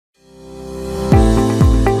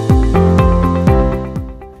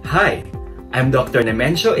I'm Dr.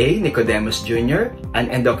 Nemencio A. Nicodemus Jr.,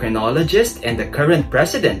 an endocrinologist and the current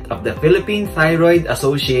president of the Philippine Thyroid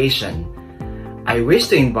Association. I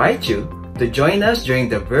wish to invite you to join us during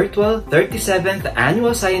the virtual 37th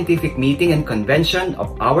Annual Scientific Meeting and Convention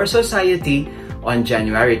of our Society on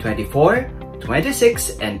January 24,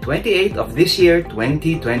 26, and 28 of this year,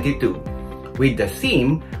 2022, with the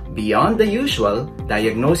theme, Beyond the Usual,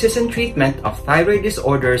 Diagnosis and Treatment of Thyroid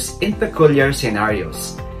Disorders in Peculiar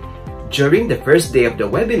Scenarios. During the first day of the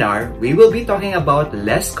webinar, we will be talking about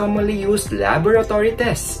less commonly used laboratory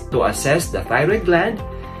tests to assess the thyroid gland,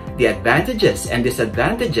 the advantages and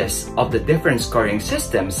disadvantages of the different scoring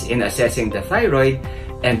systems in assessing the thyroid,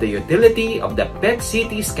 and the utility of the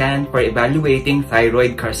PET-CT scan for evaluating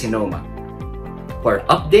thyroid carcinoma. For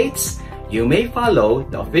updates, you may follow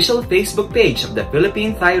the official Facebook page of the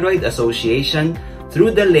Philippine Thyroid Association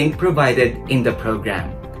through the link provided in the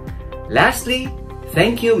program. Lastly,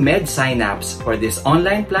 thank you MedSynapse for this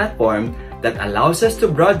online platform that allows us to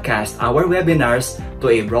broadcast our webinars to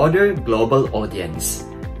a broader global audience.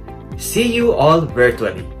 See you all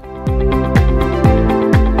virtually.